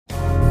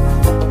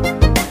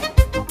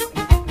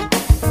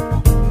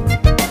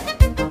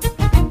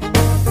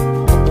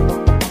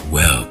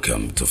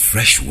to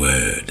Fresh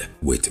Word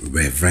with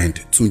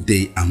Reverend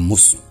Tunde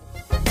Amosu.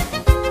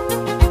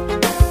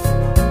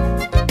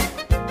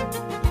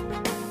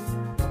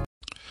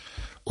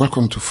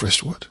 Welcome to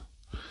Fresh Word.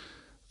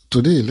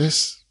 Today,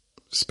 let's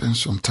spend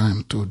some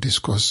time to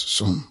discuss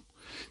some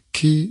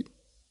key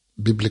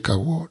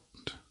biblical words.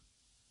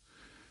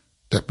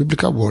 They're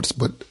biblical words,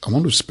 but I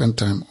want to spend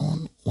time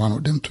on one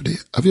of them today.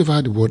 Have you ever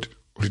heard the word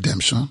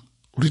redemption?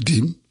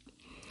 Redeem?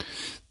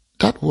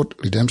 That word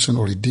redemption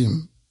or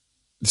redeem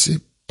is a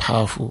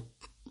powerful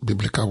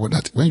biblical word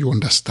that when you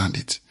understand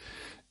it,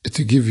 it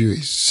will give you a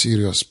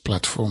serious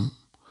platform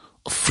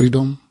of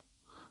freedom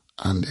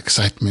and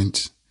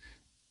excitement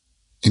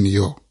in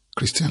your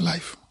Christian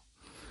life.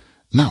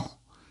 Now,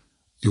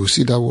 you will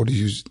see that word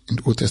used in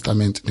the Old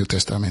Testament, New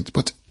Testament.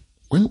 But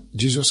when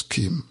Jesus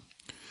came,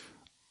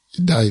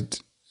 he died,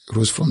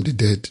 rose from the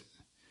dead,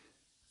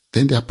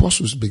 then the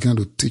apostles began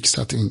to teach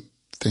certain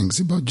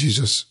things about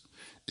Jesus,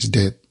 his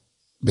death,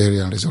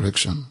 burial, and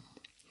resurrection.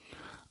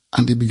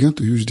 And they began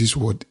to use this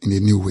word in a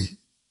new way.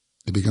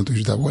 They began to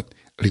use that word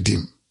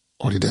redeem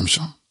or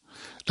redemption.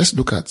 Let's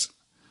look at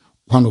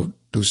one of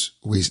those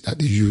ways that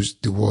they use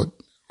the word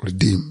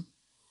redeem,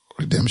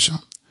 redemption.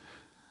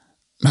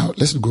 Now,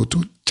 let's go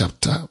to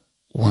chapter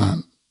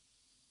 1,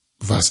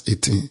 verse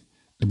 18,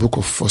 the book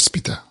of 1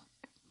 Peter.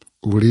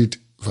 We'll read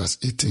verse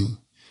 18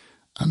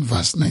 and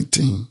verse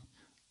 19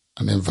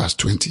 and then verse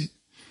 20.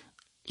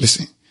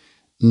 Listen.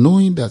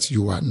 Knowing that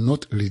you are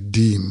not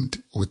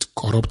redeemed with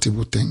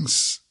corruptible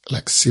things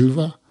like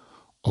silver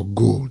or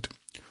gold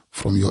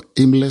from your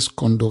aimless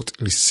conduct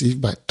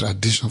received by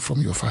tradition from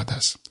your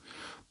fathers,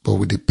 but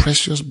with the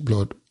precious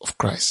blood of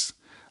Christ,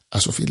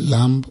 as of a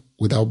lamb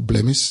without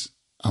blemish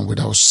and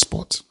without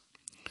spot.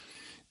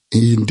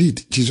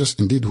 Indeed, Jesus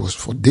indeed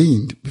was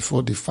ordained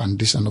before the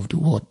foundation of the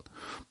world,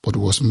 but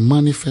was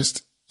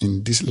manifest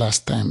in these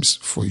last times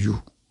for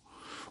you,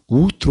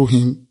 who through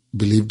him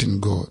believed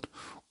in God,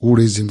 who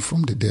raised him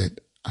from the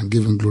dead and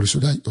gave him glory, so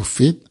that your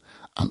faith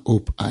and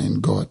hope are in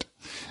God.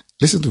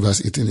 Listen to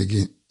verse 18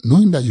 again.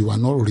 Knowing that you are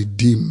not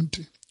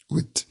redeemed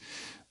with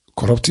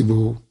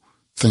corruptible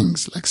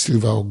things like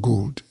silver or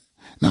gold.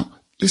 Now,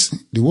 listen,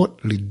 the word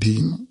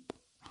redeem,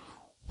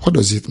 what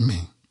does it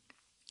mean?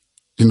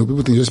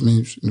 People think it just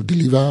means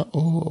deliver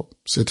or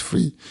set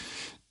free.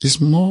 It's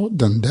more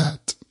than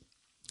that.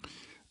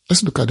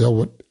 Let's look at the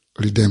word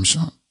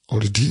redemption or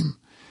redeem.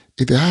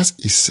 It has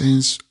a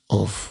sense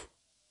of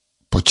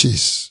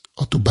purchase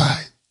or to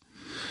buy.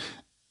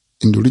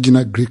 In the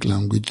original Greek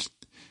language,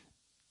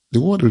 the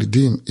word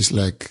redeem is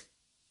like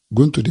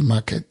going to the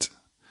market.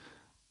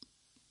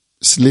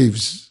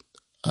 Slaves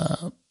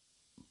are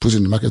put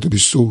in the market to be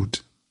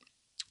sold.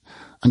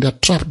 And they're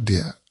trapped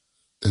there.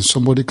 Then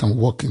somebody can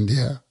walk in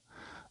there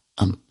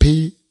and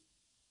pay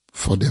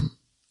for them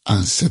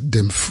and set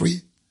them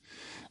free.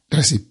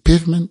 There's a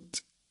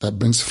pavement that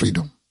brings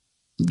freedom.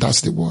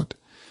 That's the word.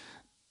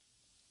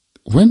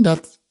 When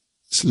that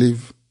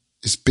slave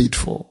is paid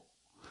for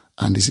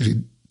and is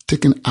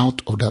taken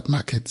out of that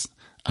market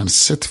and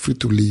set free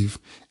to live,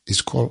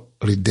 is called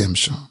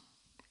redemption.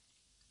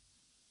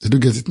 Did you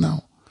get it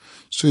now?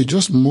 So it's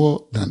just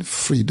more than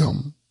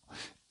freedom.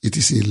 It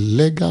is a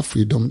legal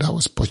freedom that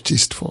was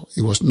purchased for.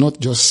 It was not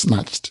just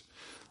snatched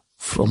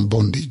from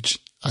bondage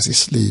as a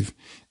slave.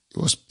 It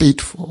was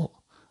paid for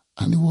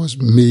and it was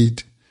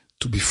made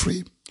to be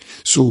free.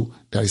 So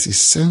there is a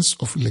sense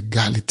of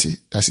legality.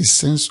 There's a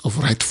sense of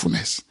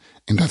rightfulness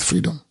in that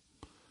freedom.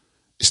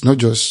 It's not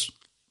just,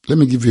 let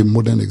me give you a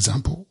modern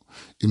example.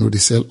 They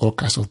sell all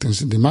kinds of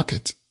things in the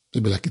market.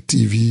 Maybe like a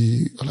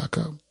TV or like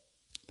a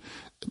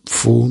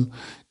phone.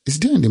 It's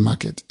there in the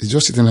market. It's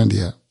just sitting in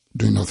there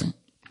doing nothing.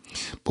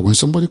 But when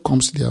somebody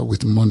comes there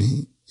with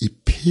money, he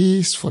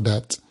pays for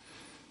that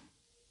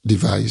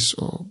device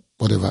or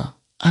whatever.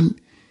 And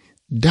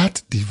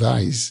that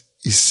device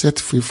is set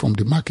free from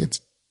the market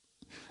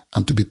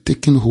and to be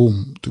taken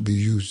home to be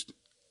used.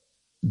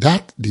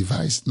 That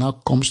device now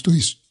comes to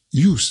its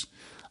use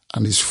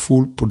and its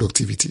full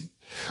productivity.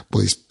 But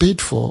it's paid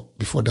for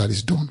before that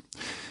is done.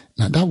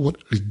 Now that word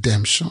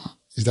redemption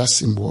is that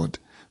same word.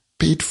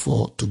 Paid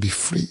for to be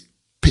free.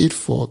 Paid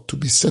for to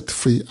be set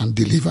free and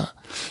deliver.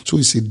 So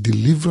it's a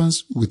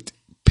deliverance with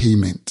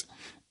payment.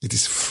 It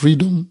is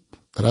freedom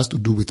that has to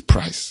do with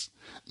price.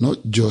 Not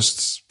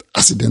just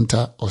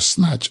accidental or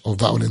snatch or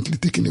violently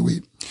taken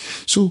away.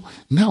 So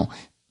now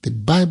the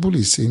Bible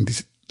is saying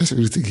this. Let's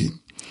read it again.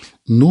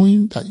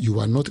 Knowing that you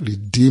are not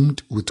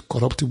redeemed with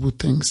corruptible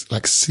things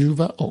like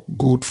silver or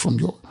gold from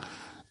your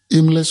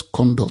aimless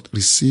conduct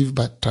received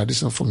by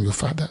tradition from your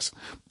fathers,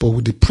 but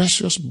with the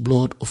precious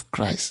blood of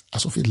Christ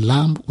as of a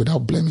lamb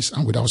without blemish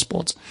and without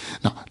spot.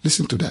 Now,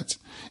 listen to that.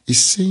 It's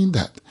saying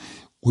that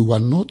we were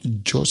not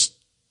just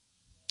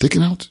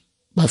taken out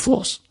by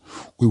force.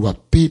 We were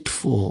paid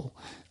for.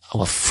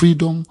 Our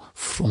freedom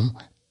from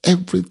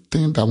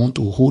everything that want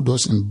to hold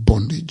us in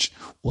bondage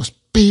was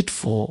paid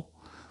for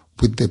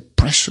with the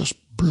precious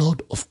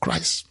blood of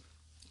Christ.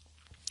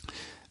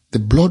 The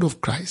blood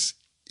of Christ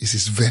is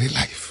his very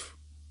life.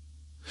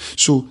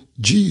 So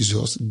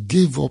Jesus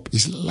gave up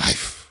his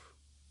life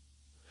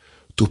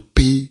to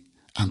pay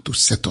and to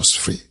set us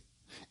free.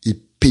 He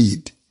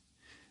paid.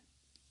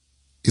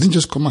 He didn't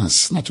just come and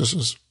snatch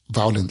us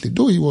violently.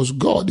 Though he was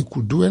God, he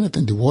could do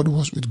anything. The word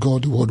was with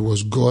God. The word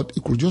was God.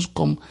 He could just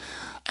come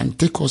and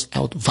take us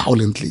out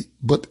violently.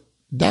 But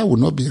that would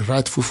not be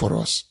rightful for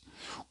us.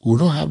 We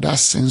will not have that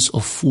sense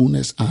of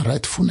fullness and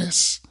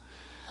rightfulness.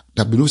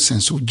 There will be no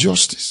sense of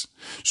justice.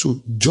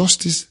 So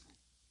justice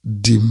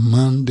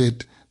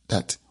demanded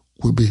that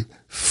we be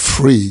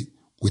free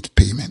with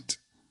payment,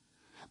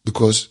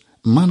 because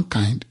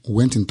mankind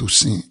went into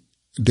sin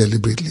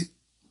deliberately.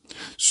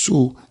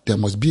 So there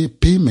must be a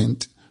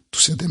payment to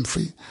set them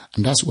free.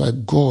 And that's why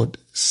God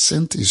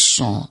sent his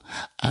son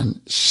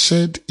and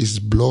shed his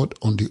blood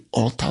on the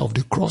altar of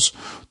the cross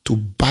to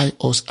buy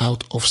us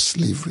out of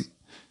slavery,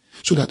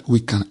 so that we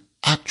can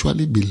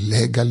actually be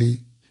legally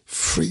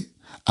free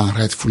and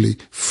rightfully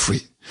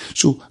free.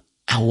 So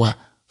our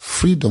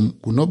freedom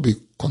will not be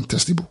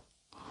contestable.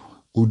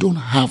 We don't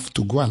have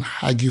to go and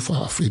argue for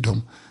our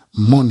freedom.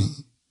 Money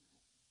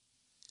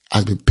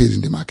has been paid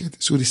in the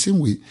market. So the same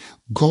way,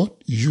 God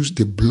used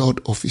the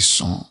blood of his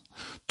son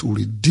to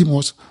redeem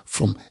us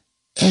from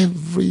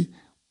every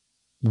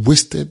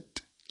wasted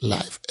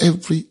life,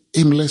 every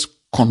aimless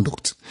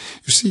conduct.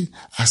 You see,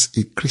 as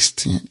a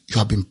Christian, you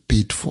have been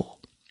paid for.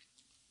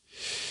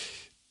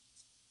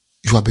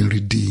 You have been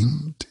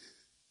redeemed.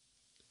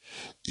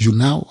 You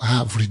now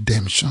have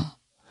redemption.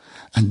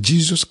 And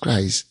Jesus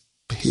Christ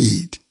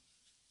paid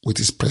with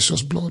his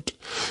precious blood.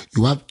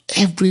 You have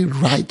every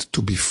right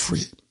to be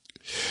free.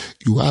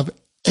 You have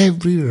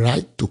every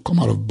right to come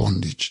out of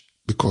bondage,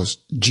 because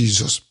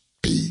Jesus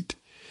paid.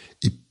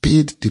 He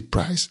paid the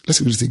price.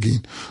 Let's read it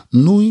again.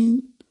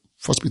 Knowing,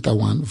 1 Peter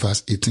 1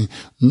 verse 18,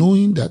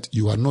 knowing that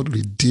you are not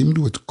redeemed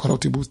with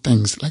corruptible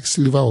things like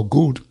silver or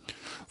gold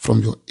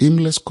from your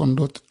aimless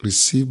conduct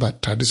received by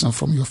tradition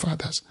from your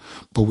fathers,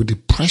 but with the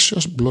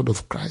precious blood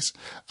of Christ,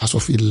 as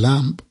of a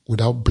lamb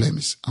without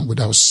blemish and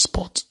without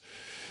spot.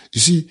 You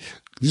see,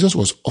 Jesus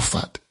was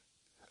offered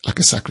like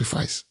a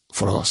sacrifice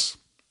for us.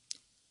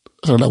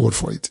 That's another word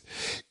for it.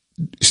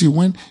 You see,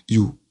 when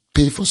you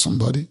pay for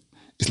somebody,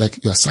 it's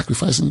like you are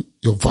sacrificing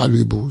your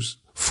valuables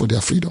for their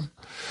freedom.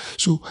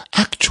 So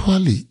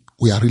actually,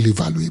 we are really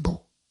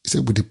valuable. He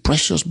said, with the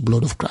precious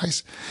blood of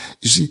Christ.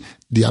 You see,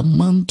 the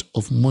amount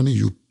of money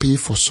you pay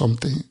for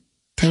something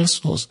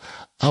tells us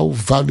how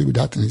valuable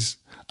that is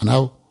and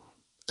how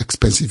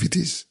expensive it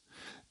is.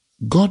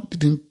 God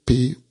didn't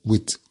pay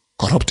with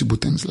corruptible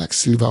things like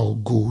silver or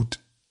gold.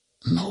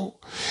 No.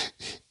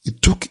 He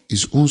took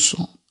his own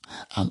son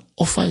and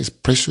offered his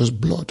precious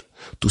blood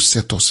to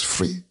set us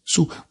free.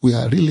 So we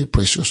are really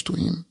precious to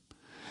him.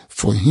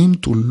 For him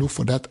to look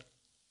for that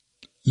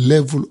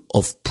level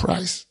of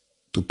price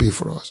to pay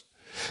for us.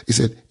 He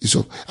said,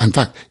 in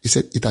fact, he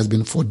said, it has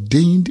been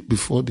ordained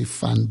before the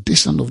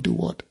foundation of the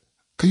world.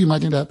 Can you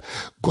imagine that?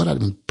 God had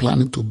been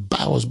planning to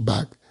buy us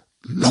back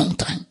long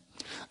time.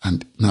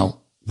 And now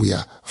we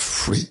are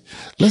free.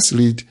 Let's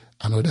read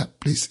another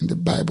place in the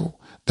Bible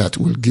that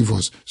will give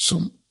us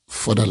some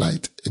further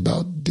light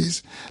about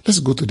this. Let's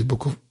go to the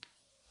book of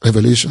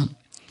Revelation,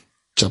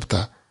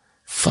 chapter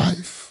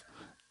 5.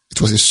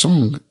 It was a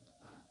song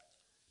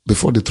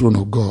before the throne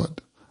of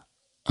God.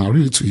 I'll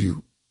read it to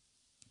you.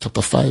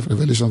 Chapter 5,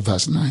 Revelation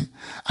verse 9.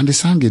 And they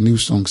sang a new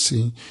song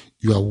saying,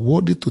 you are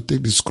worthy to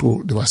take the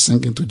scroll. They were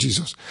singing to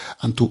Jesus,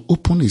 and to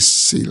open his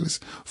seals.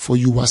 For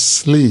you were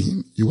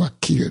slain, you were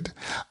killed,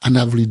 and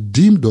have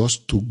redeemed us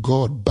to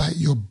God by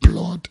your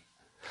blood,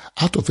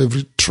 out of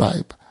every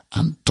tribe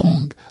and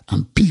tongue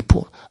and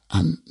people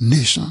and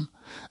nation.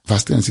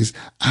 Verse 10 says,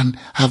 and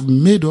have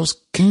made us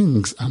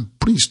kings and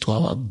priests to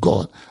our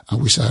God, and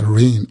we shall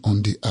reign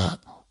on the earth.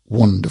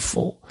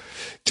 Wonderful.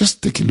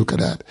 Just take a look at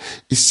that.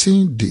 It's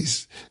saying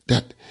this,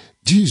 that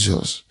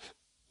Jesus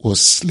was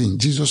slain.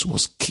 Jesus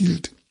was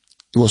killed.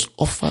 He was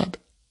offered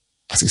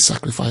as a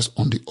sacrifice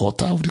on the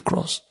altar of the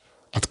cross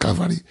at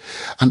Calvary.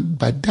 And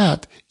by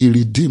that, he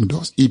redeemed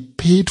us. He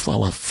paid for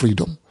our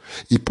freedom.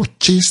 He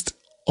purchased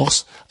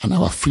us and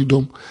our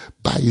freedom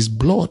by his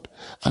blood.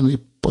 And he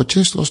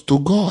purchased us to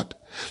God.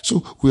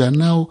 So we are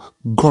now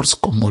God's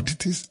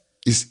commodities.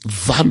 It's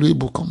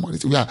valuable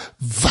commodity. We are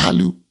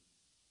valuable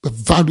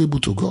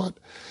to God.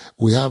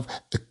 We have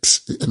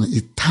an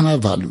eternal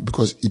value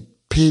because he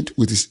paid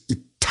with his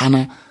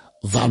eternal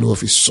value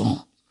of his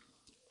son.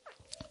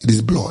 It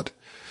is blood.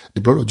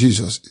 The blood of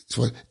Jesus is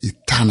for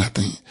eternal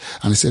thing.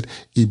 And he said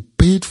he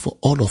paid for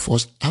all of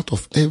us out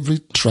of every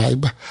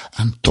tribe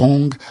and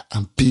tongue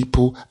and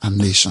people and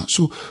nation.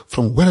 So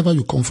from wherever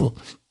you come from,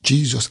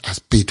 Jesus has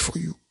paid for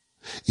you.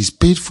 He's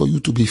paid for you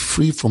to be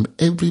free from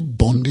every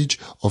bondage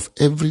of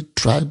every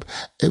tribe,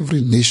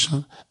 every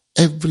nation,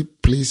 every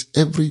place,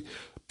 every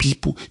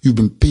people. You've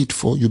been paid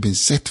for. You've been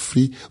set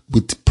free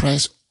with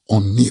price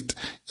on it.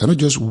 You're not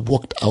just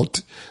walked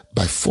out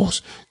by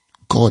force.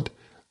 God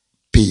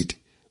paid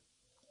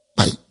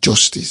by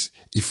justice.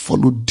 He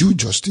followed due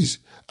justice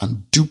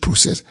and due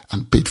process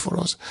and paid for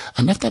us.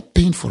 And after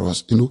paying for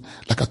us,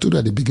 like I told you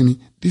at the beginning,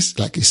 this is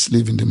like a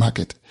slave in the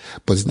market,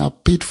 but it's now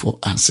paid for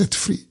and set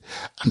free.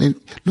 And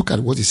then look at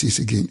what it says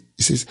again.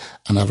 It says,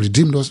 and I've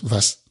redeemed us,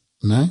 verse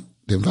 9,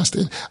 then verse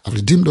 10, I've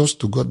redeemed us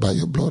to God by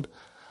your blood,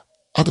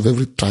 out of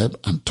every tribe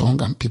and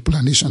tongue and people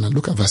and nation. And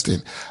look at verse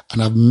 10,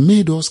 and I've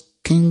made us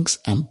kings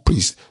and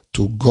priests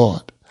to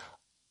God,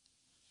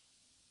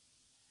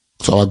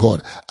 to our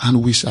God,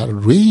 and we shall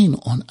reign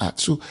on earth.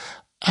 So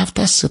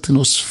after setting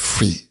us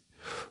free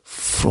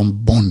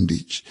from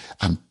bondage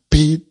and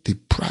paid the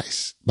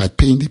price, by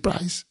paying the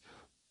price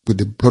with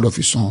the blood of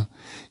his son,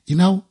 he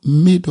now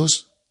made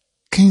us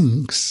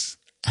kings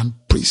and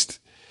priests.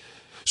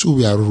 So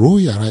we are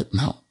royal right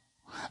now.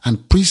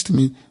 And priest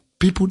means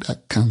people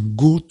that can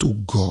go to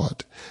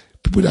God,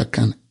 people that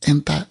can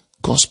enter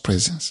God's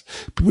presence,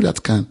 people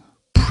that can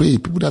pray,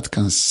 people that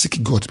can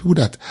seek God, people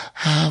that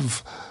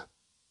have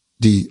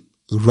the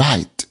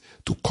right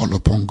to call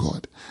upon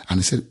God. And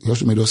he said, he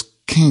also made us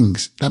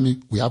kings. That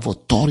means we have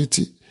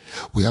authority.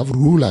 We have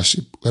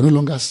rulership. We are no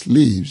longer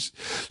slaves.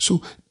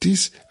 So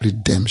this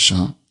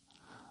redemption,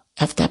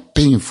 after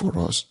paying for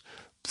us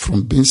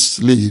from being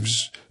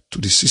slaves to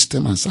the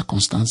system and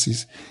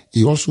circumstances,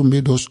 he also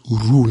made us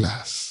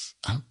rulers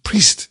and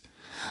priests.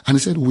 And he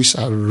said, we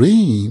shall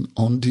reign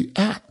on the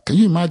earth. Can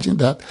you imagine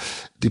that?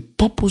 The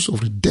purpose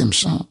of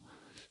redemption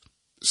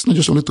is not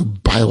just only to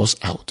buy us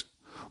out,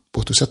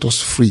 but to set us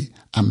free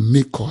and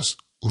make us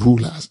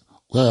rulers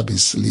where we have been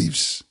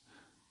slaves,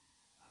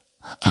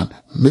 and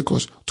make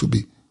us to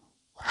be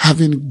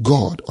having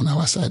God on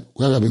our side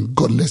where we have been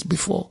godless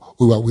before.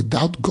 We were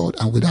without God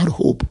and without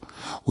hope.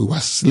 We were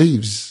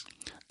slaves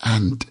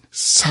and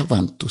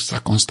servant to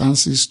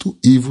circumstances, to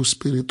evil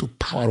spirit, to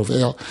power of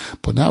hell.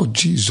 But now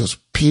Jesus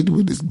paid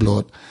with his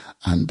blood,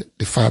 and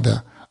the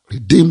Father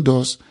redeemed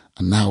us,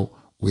 and now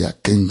we are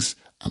kings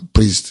and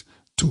priests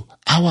to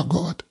our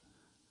God,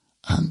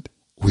 and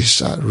we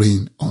shall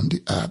reign on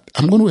the earth.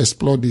 I'm going to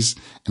explore this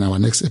in our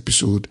next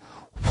episode.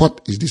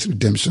 What is this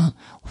redemption?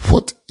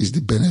 What is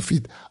the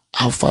benefit?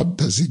 How far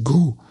does it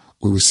go?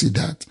 We will see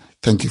that.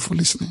 Thank you for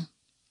listening.